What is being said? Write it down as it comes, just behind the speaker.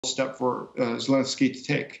step for Zelensky to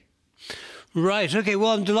take. Right. OK,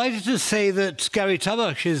 well, I'm delighted to say that Yuri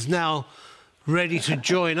Tabach is now ready to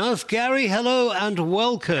join us. Gary, hello and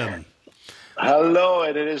welcome. Hello,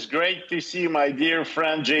 and it is great to see my dear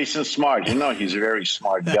friend Jason Smart. You know, he's a very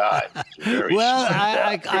smart guy.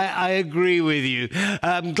 I agree with you.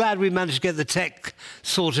 I'm glad we managed to get the tech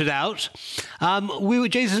sorted out.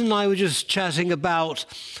 Jason and I were just chatting about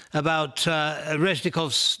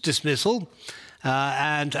Reznikov's dismissal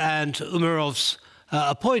and Umerov's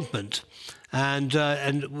appointment. And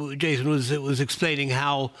Jason was explaining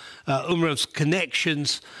how Umerov's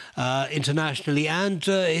connections internationally and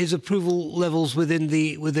his approval levels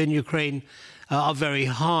within Ukraine are very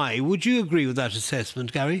high. Would you agree with that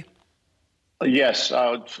assessment, Gary? Yes,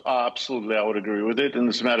 absolutely. I would agree with it. And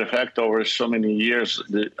as a matter of fact, over so many years,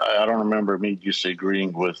 I don't remember me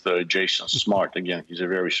disagreeing with Jason Smart. Again, he's a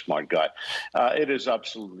very smart guy. It is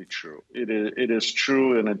absolutely true. It is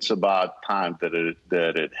true, and it's about time that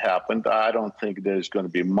it happened. I don't think there's going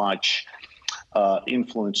to be much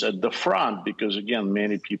influence at the front because, again,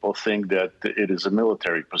 many people think that it is a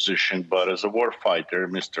military position. But as a warfighter,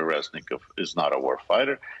 Mr. Reznikov is not a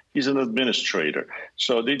warfighter. He's an administrator.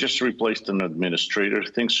 So they just replaced an administrator.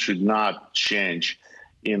 Things should not change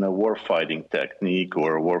in a warfighting technique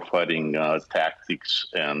or warfighting tactics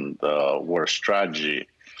and war strategy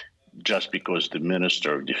just because the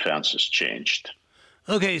Minister of Defense has changed.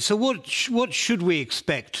 OK, so what should we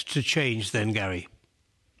expect to change then, Gary?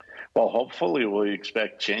 Well, hopefully we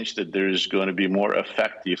expect change that there is going to be more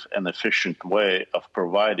effective and efficient way of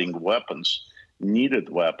providing weapons, needed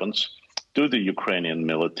weapons, to the Ukrainian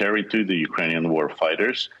military, to the Ukrainian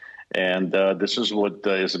warfighters. And this is what,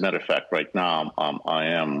 as a matter of fact, right now I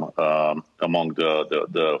am among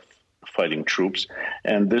the fighting troops.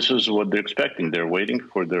 And this is what they're expecting. They're waiting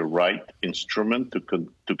for the right instrument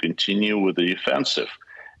to continue with the offensive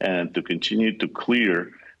and to continue to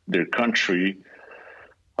clear their country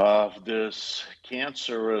of this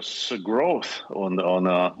cancerous growth on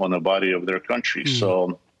the body of their country.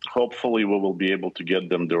 So hopefully we will be able to get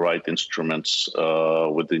them the right instruments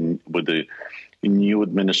with the new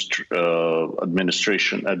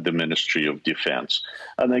administration at the Ministry of Defense.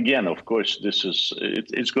 And again, of course,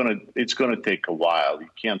 it's going to take a while. You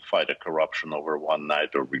can't fight a corruption over one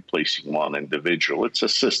night or replacing one individual. It's a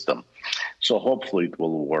system. So hopefully it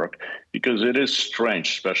will work because it is strange,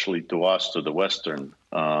 especially to us, to the Western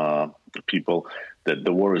people, that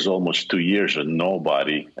the war is almost 2 years and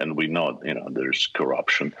nobody, and we know, there's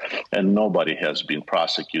corruption, and nobody has been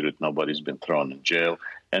prosecuted, nobody's been thrown in jail.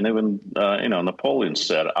 And even, Napoleon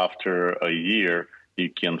said after a year, you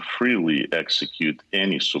can freely execute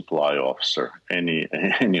any supply officer, any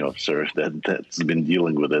officer that's been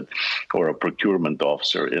dealing with it, or a procurement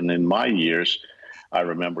officer. And in my years, I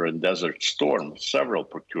remember in Desert Storm, several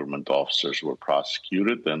procurement officers were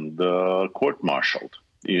prosecuted and court-martialed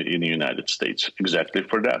in the United States exactly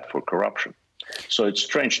for that, for corruption. So it's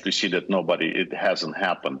strange to see that it hasn't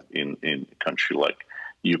happened in a country like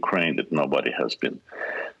Ukraine, that nobody has been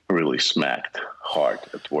really smacked hard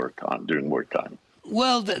at wartime, during wartime.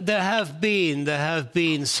 Well, there have been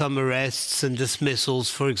some arrests and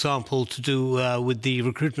dismissals, for example, to do with the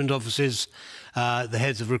recruitment offices, the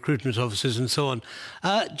heads of recruitment offices and so on.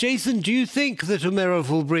 Jason, do you think that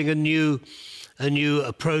Umerov will bring a new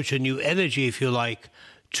approach, a new energy, if you like,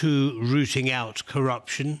 to rooting out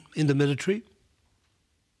corruption in the military?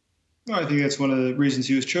 Well, I think that's one of the reasons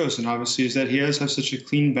he was chosen, obviously, is that he does have such a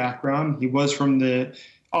clean background. He was from the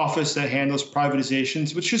office that handles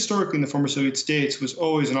privatizations, which historically in the former Soviet states was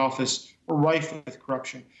always an office rife with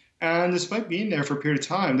corruption. And despite being there for a period of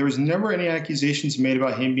time, there was never any accusations made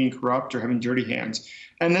about him being corrupt or having dirty hands.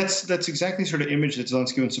 And that's exactly the sort of image that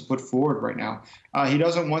Zelensky wants to put forward right now. He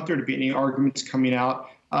doesn't want there to be any arguments coming out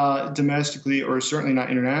domestically, or certainly not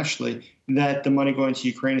internationally, that the money going to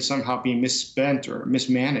Ukraine is somehow being misspent or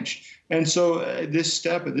mismanaged. And so this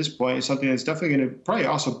step at this point is something that's definitely going to probably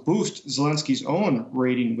also boost Zelensky's own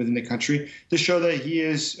rating within the country to show that he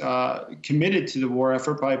is committed to the war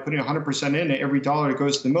effort by putting 100% in it. Every dollar that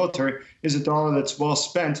goes to the military is a dollar that's well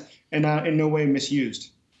spent and in no way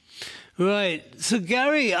misused. Right. So,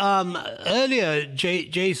 Gary, earlier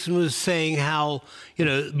Jason was saying how,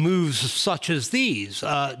 moves such as these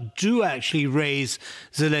do actually raise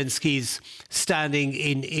Zelensky's standing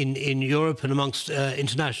in Europe and amongst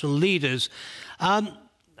international leaders.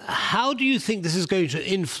 How do you think this is going to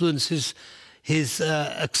influence his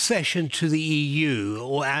accession to the EU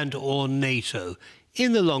or NATO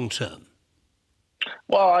in the long term?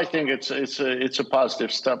 Well, I think it's a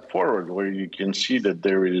positive step forward where you can see that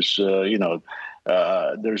there is,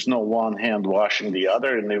 There's no one hand washing the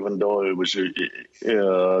other, and even though it was the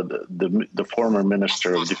former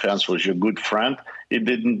Minister of Defense was your good friend, it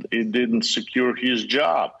didn't secure his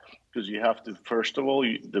job, because you have to, first of all,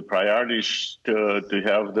 the priority is to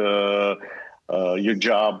have your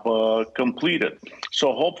job completed.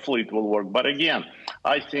 So hopefully it will work. But again,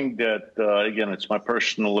 I think that, again, it's my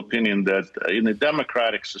personal opinion that in a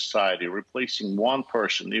democratic society, replacing one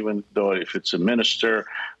person, even though if it's a minister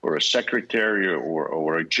or a secretary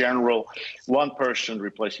or a general, one person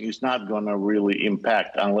replacing is not going to really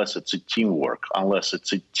impact unless it's a teamwork, unless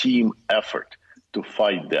it's a team effort to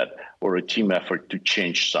fight that, or a team effort to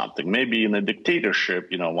change something. Maybe in a dictatorship,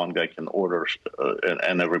 one guy can order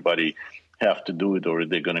and everybody have to do it, or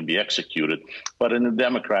they're going to be executed. But in a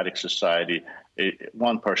democratic society,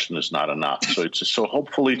 one person is not enough. So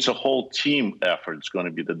hopefully it's a whole team effort. It's going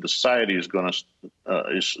to be that the society is going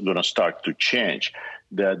to start to change.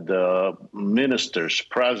 That the ministers,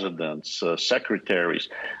 presidents, secretaries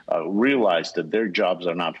realize that their jobs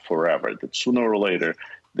are not forever. That sooner or later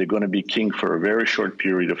they're going to be king for a very short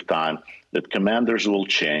period of time. That commanders will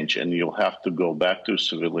change, and you'll have to go back to a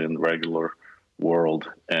civilian, regular world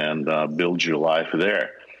and build your life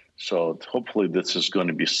there. So hopefully this is going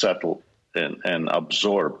to be settled and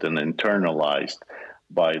absorbed and internalized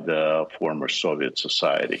by the former Soviet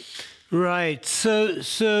society. Right.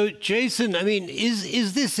 So Jason, I mean,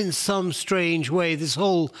 is this in some strange way, this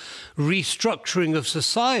whole restructuring of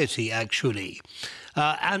society actually,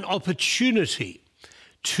 an opportunity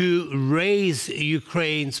to raise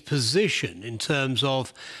Ukraine's position in terms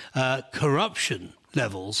of corruption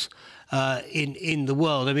levels in the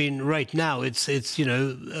world? I mean, right now it's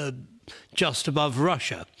just above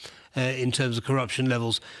Russia in terms of corruption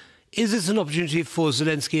levels. Is this an opportunity for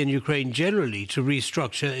Zelensky and Ukraine generally to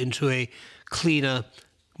restructure into a cleaner,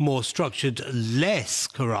 more structured, less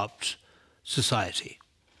corrupt society?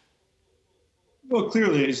 Well,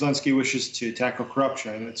 clearly Zelensky wishes to tackle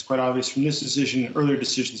corruption, and it's quite obvious from this decision and earlier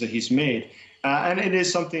decisions that he's made. And it is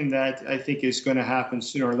something that I think is going to happen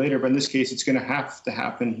sooner or later, but in this case, it's going to have to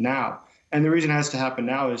happen now. And the reason it has to happen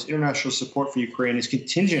now is international support for Ukraine is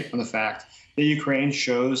contingent on the fact that Ukraine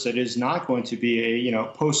shows that it is not going to be a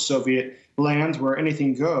post-Soviet land where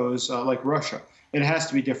anything goes like Russia. It has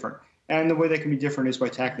to be different. And the way that can be different is by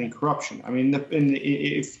tackling corruption. I mean,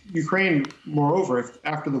 if Ukraine, moreover, if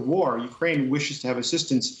after the war, Ukraine wishes to have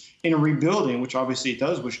assistance in rebuilding, which obviously it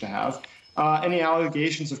does wish to have, any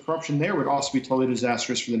allegations of corruption there would also be totally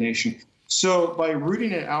disastrous for the nation. So by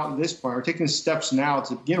rooting it out at this point, or taking the steps now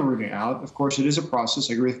to begin rooting it out, of course, it is a process.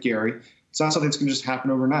 I agree with Gary. It's not something that's going to just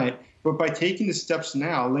happen overnight. But by taking the steps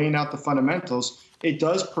now, laying out the fundamentals, it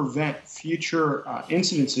does prevent future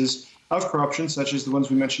incidences of corruption, such as the ones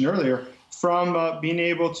we mentioned earlier, from being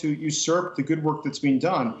able to usurp the good work that's being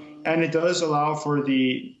done. And it does allow for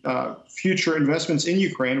the future investments in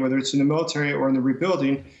Ukraine, whether it's in the military or in the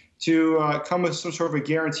rebuilding, to come with some sort of a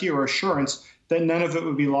guarantee or assurance that none of it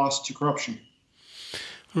would be lost to corruption.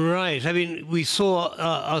 Right. I mean, we saw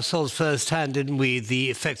ourselves firsthand, didn't we, the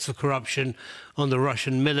effects of corruption on the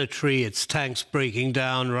Russian military, its tanks breaking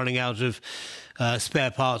down, running out of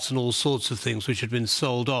spare parts and all sorts of things which had been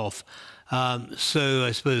sold off. So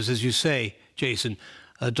I suppose, as you say, Jason,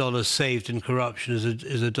 a dollar saved in corruption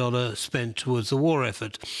is a dollar spent towards the war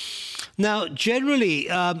effort. Now, generally,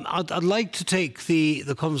 I'd like to take the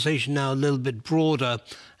conversation now a little bit broader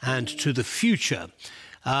and to the future.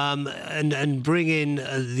 And bring in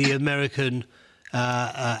the American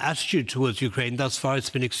attitude towards Ukraine. Thus far,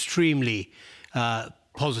 it's been extremely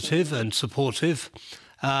positive and supportive.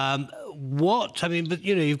 But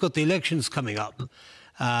you've got the elections coming up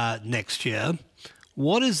next year.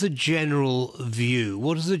 What is the general view?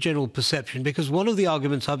 What is the general perception? Because one of the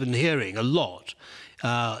arguments I've been hearing a lot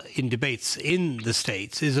in debates in the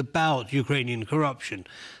States is about Ukrainian corruption.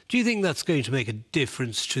 Do you think that's going to make a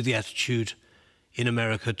difference to the attitude in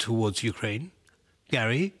America towards Ukraine?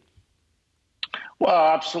 Gary?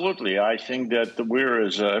 Well, absolutely. I think that we're,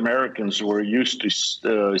 as Americans, we're used to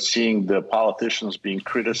seeing the politicians being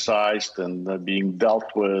criticized and being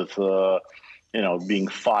dealt with, being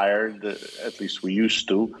fired. At least we used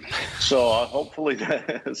to. So hopefully,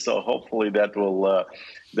 that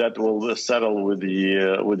will settle with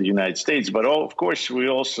the United States. But of course, we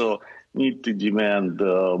also need to demand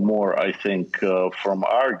more, I think, from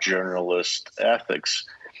our journalist ethics,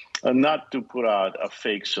 not to put out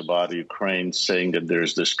fakes about Ukraine, saying that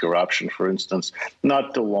there's this corruption. For instance,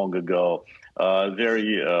 not too long ago,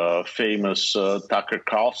 very famous Tucker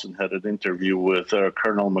Carlson had an interview with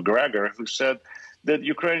Colonel McGregor, who said that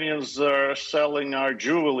Ukrainians are selling our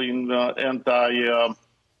Javelin anti-armor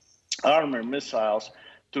missiles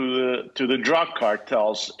to the drug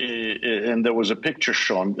cartels, and there was a picture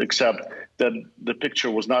shown, except that the picture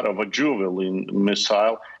was not of a Javelin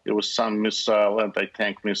missile. It was some missile,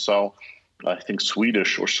 anti-tank missile, I think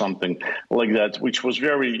Swedish or something like that, which was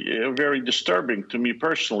very disturbing to me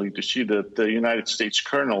personally to see that the United States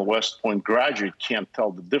Colonel, West Point graduate, can't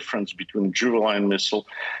tell the difference between Javelin missile,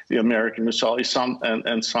 the American missile,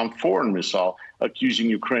 and some foreign missile, accusing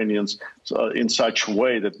Ukrainians in such a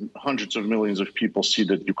way that hundreds of millions of people see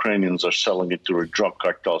that Ukrainians are selling it to drug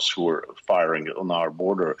cartels who are firing on our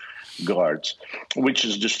border guards, which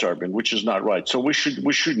is disturbing, which is not right. So we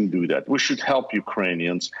shouldn't do that. We should help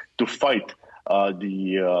Ukrainians to fight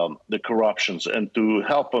the corruptions and to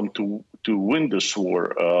help them to win this war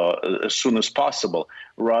as soon as possible,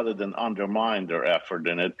 rather than undermine their effort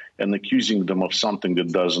in it and accusing them of something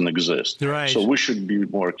that doesn't exist. Right. So we should be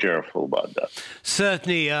more careful about that.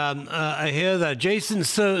 Certainly, I hear that, Jason.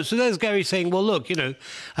 So there's Gary saying, well, look,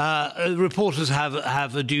 reporters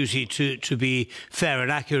have a duty to be fair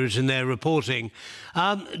and accurate in their reporting.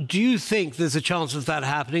 Do you think there's a chance of that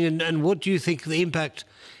happening, and what do you think the impact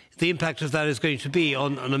of that is going to be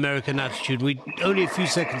on American attitude? We only a few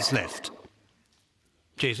seconds left.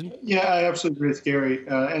 Jason? Yeah, I absolutely agree with Gary.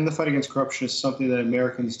 And the fight against corruption is something that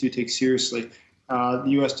Americans do take seriously. The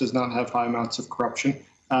U.S. does not have high amounts of corruption,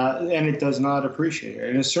 and it does not appreciate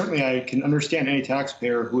it. And certainly I can understand any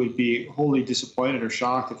taxpayer who would be wholly disappointed or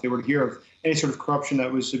shocked if they were to hear of any sort of corruption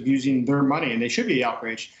that was abusing their money, and they should be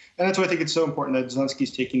outraged. And that's why I think it's so important that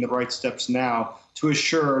Zelensky's taking the right steps now to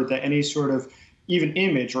assure that any sort of even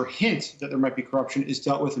image or hint that there might be corruption is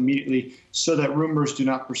dealt with immediately, so that rumors do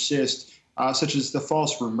not persist, such as the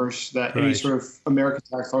false rumors that any sort of American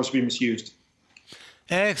tax laws will be misused.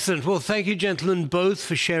 Excellent. Well, thank you, gentlemen, both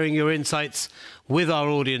for sharing your insights with our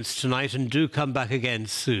audience tonight, and do come back again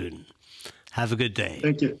soon. Have a good day.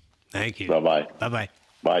 Thank you. Thank you. Bye-bye. Bye-bye.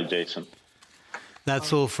 Bye, Jason.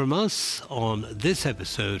 That's all from us on this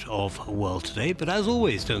episode of World Today. But as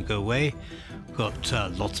always, don't go away. We've got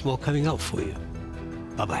lots more coming up for you.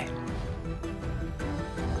 Bye-bye.